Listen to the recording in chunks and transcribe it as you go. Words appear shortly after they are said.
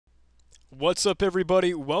What's up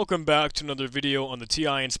everybody? Welcome back to another video on the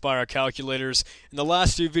TI-Nspire calculators. In the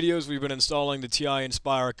last few videos we've been installing the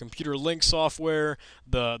TI-Nspire computer link software,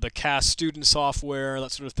 the CAS student software,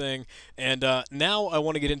 that sort of thing. And now I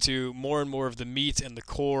want to get into more and more of the meat and the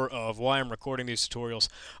core of why I'm recording these tutorials.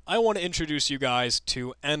 I want to introduce you guys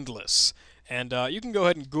to Ndless. And you can go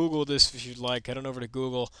ahead and Google this if you'd like. Head on over to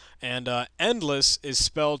Google. And Ndless is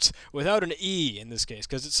spelt without an E in this case,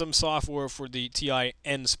 because it's some software for the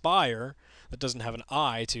TI-Nspire that doesn't have an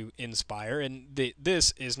I to inspire. And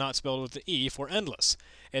this is not spelled with the E for endless.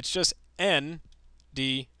 It's just Ndless.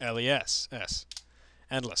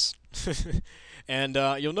 Ndless. And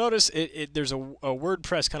you'll notice there's a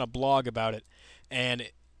WordPress kind of blog about it. And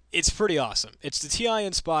it's pretty awesome. It's the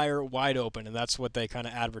TI-Nspire wide open, and that's what they kind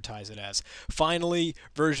of advertise it as. Finally,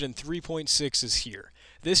 version 3.6 is here.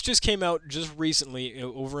 This just came out just recently,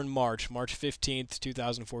 over in March 15th,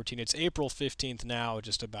 2014. It's April 15th now,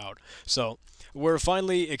 just about. So we're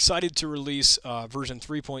finally excited to release version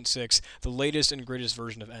 3.6, the latest and greatest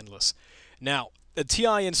version of Ndless. Now, the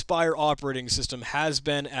TI-Nspire operating system has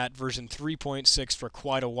been at version 3.6 for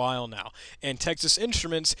quite a while now, and Texas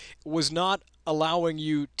Instruments was not allowing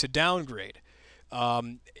you to downgrade.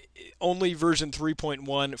 Only version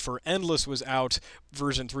 3.1 for Ndless was out.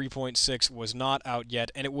 Version 3.6 was not out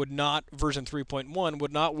yet, and version 3.1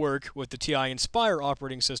 would not work with the TI-Nspire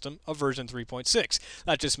operating system of version 3.6.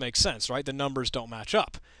 That just makes sense, right? The numbers don't match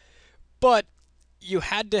up. But you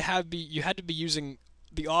had to be using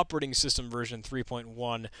the operating system version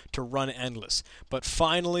 3.1 to run Ndless. But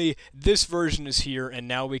finally, this version is here, and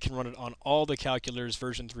now we can run it on all the calculators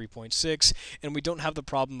version 3.6, and we don't have the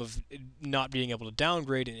problem of not being able to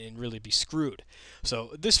downgrade and really be screwed.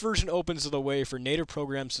 So this version opens the way for native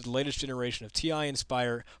programs to the latest generation of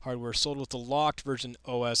TI-Nspire hardware sold with the locked version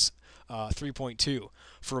OS 3.2,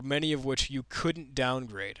 for many of which you couldn't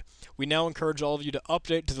downgrade. We now encourage all of you to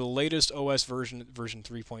update to the latest OS version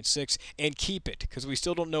 3.6, and keep it, because we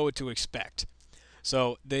still don't know what to expect.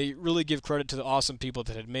 So they really give credit to the awesome people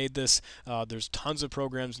that had made this. There's tons of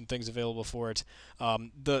programs and things available for it.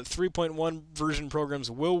 The 3.1 version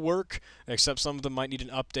programs will work, except some of them might need an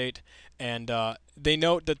update. And they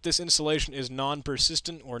note that this installation is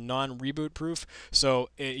non-persistent or non-reboot proof, so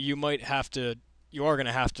you are going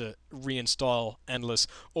to have to reinstall Ndless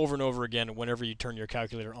over and over again whenever you turn your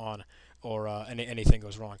calculator on or anything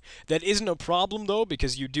goes wrong. That isn't a problem though,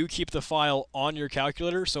 because you do keep the file on your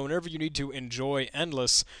calculator, so whenever you need to enjoy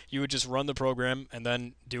Ndless, you would just run the program and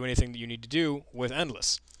then do anything that you need to do with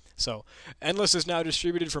Ndless. So Ndless is now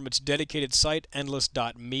distributed from its dedicated site,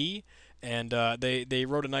 ndless.me, and they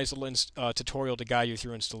wrote a nice little tutorial to guide you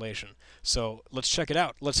through installation. So let's check it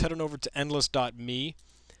out. Let's head on over to ndless.me.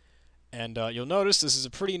 And you'll notice this is a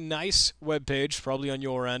pretty nice web page, probably on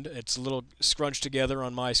your end. It's a little scrunched together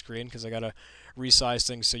on my screen because I got to resize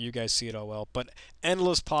things so you guys see it all well. But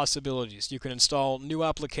endless possibilities. You can install new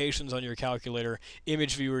applications on your calculator,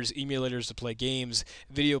 image viewers, emulators to play games,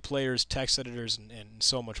 video players, text editors, and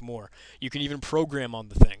so much more. You can even program on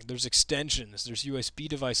the thing. There's extensions, there's USB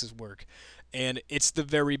devices work, and it's the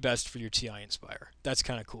very best for your TI-Nspire. That's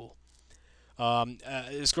kind of cool.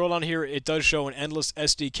 Scroll down here, it does show an Ndless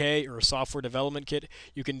SDK, or a software development kit.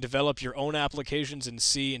 You can develop your own applications in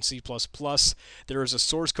C and C++. There is a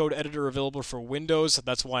source code editor available for Windows.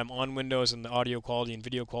 That's why I'm on Windows and the audio quality and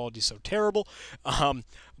video quality is so terrible.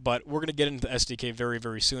 But we're going to get into the SDK very,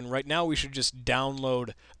 very soon. Right now, we should just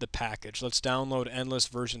download the package. Let's download Ndless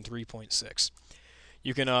version 3.6.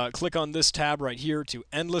 You can click on this tab right here to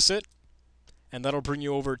Ndless it, and that'll bring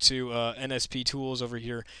you over to NSP Tools over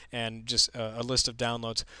here, and just a list of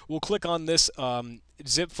downloads. We'll click on this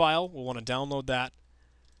zip file. We'll want to download that.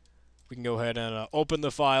 We can go ahead and open the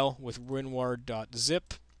file with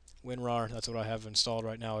winrar.zip. WinRAR, that's what I have installed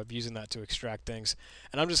right now. I'm using that to extract things.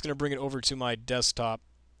 And I'm just going to bring it over to my desktop,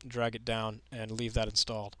 drag it down, and leave that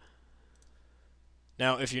installed.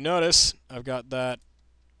 Now, if you notice, I've got that.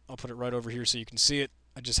 I'll put it right over here so you can see it.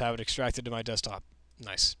 I just have it extracted to my desktop.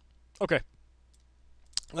 Nice. Okay.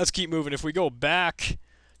 Let's keep moving. If we go back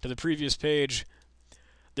to the previous page,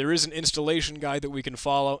 there is an installation guide that we can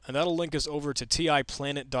follow, and that'll link us over to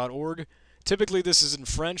tiplanet.org. Typically this is in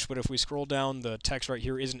French, but if we scroll down, the text right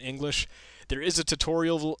here is in English. There is a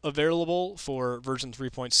tutorial available for version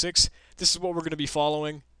 3.6. This is what we're going to be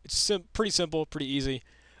following. It's pretty simple, pretty easy.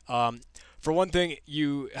 For one thing,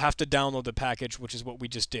 you have to download the package, which is what we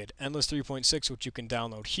just did. Ndless 3.6, which you can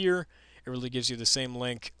download here. It really gives you the same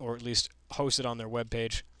link, or at least host it on their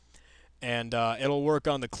webpage. and it'll work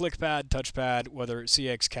on the clickpad, touchpad, whether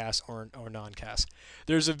CX CAS or non-CAS.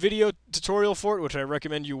 There's a video tutorial for it, which I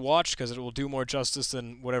recommend you watch because it will do more justice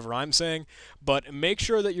than whatever I'm saying, but make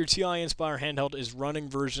sure that your TI-Nspire handheld is running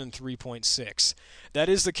version 3.6. That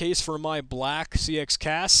is the case for my black CX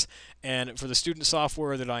CAS, and for the student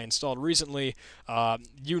software that I installed recently,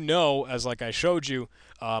 as like I showed you,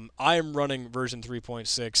 I am running version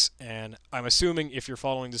 3.6, and I'm assuming if you're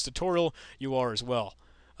following this tutorial, you are as well.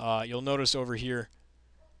 You'll notice over here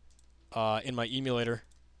in my emulator,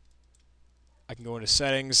 I can go into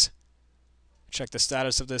settings, check the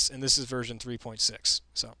status of this, and this is version 3.6.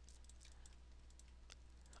 So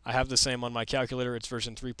I have the same on my calculator. It's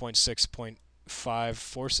version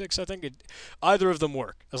 3.6.546, I think. Either of them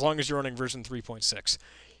work, as long as you're running version 3.6.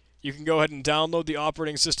 You can go ahead and download the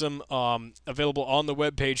operating system available on the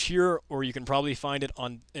web page here, or you can probably find it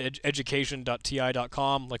on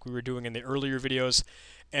education.ti.com like we were doing in the earlier videos.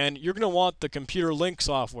 And you're going to want the computer link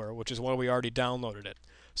software, which is why we already downloaded it.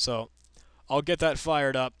 So I'll get that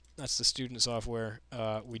fired up. That's the student software.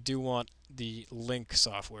 We do want the link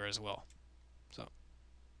software as well. So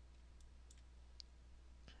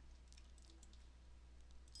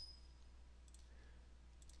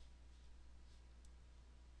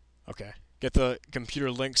okay, get the computer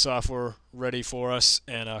link software ready for us,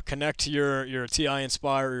 and connect to your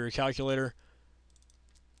TI-Nspire or your calculator,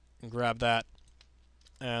 and grab that.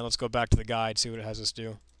 And let's go back to the guide, see what it has us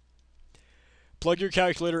do. Plug your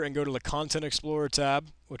calculator and go to the Content Explorer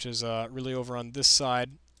tab, which is really over on this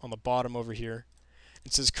side, on the bottom over here.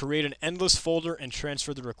 It says create an Ndless folder and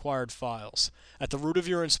transfer the required files. At the root of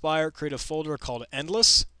your Nspire, create a folder called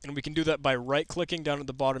Ndless, and we can do that by right-clicking down at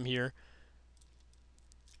the bottom here.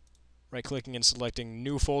 Right-clicking and selecting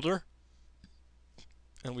New Folder,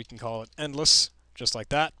 and we can call it Ndless, just like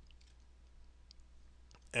that.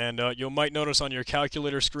 And you might notice on your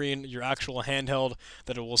calculator screen, your actual handheld,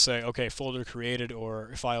 that it will say, okay, folder created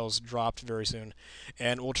or files dropped very soon.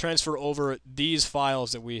 And we'll transfer over these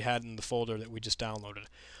files that we had in the folder that we just downloaded.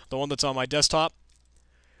 The one that's on my desktop,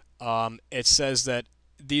 it says that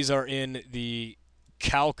these are in the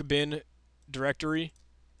calc bin directory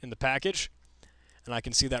in the package. And I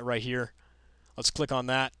can see that right here. Let's click on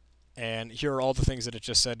that, and here are all the things that it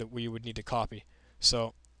just said that we would need to copy.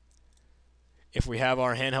 So if we have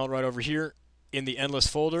our handheld right over here in the Ndless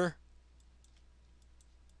folder,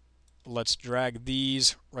 let's drag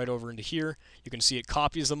these right over into here. You can see it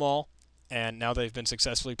copies them all, and now they've been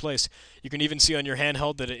successfully placed. You can even see on your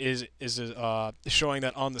handheld that it is showing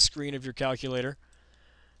that on the screen of your calculator.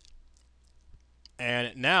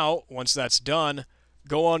 And now, once that's done,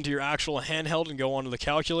 go onto your actual handheld and go onto the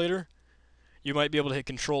calculator. You might be able to hit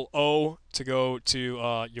Control-O to go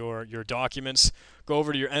to your documents. Go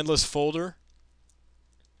over to your Ndless folder,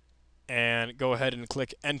 and go ahead and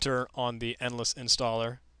click Enter on the Ndless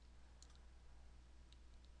installer.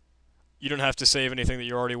 You don't have to save anything that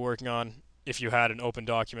you're already working on if you had an open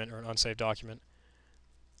document or an unsaved document.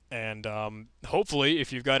 And hopefully,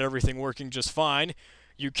 if you've got everything working just fine,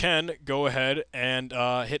 you can go ahead and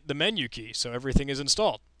hit the menu key so everything is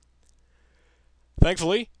installed.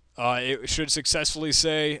 Thankfully, it should successfully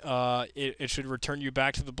say, it should return you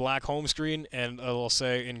back to the black home screen, and it'll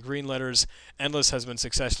say in green letters, Ndless has been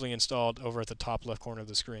successfully installed over at the top left corner of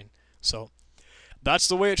the screen. So that's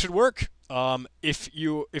the way it should work. If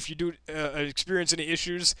you do experience any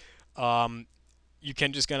issues, you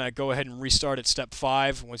can just gonna go ahead and restart at step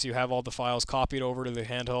 5 once you have all the files copied over to the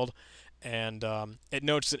handheld. And it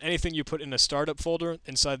notes that anything you put in a startup folder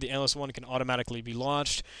inside the Ndless one can automatically be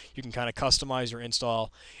launched. You can kind of customize your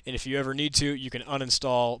install, and if you ever need to, you can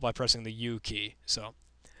uninstall by pressing the U key. So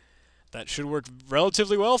that should work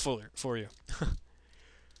relatively well for you.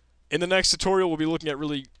 In the next tutorial, we'll be looking at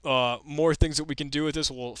really more things that we can do with this.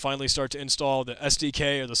 We'll finally start to install the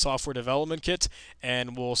SDK, or the software development kit,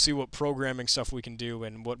 and we'll see what programming stuff we can do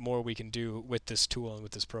and what more we can do with this tool and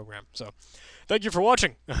with this program. So thank you for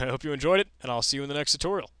watching. I hope you enjoyed it, and I'll see you in the next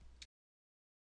tutorial.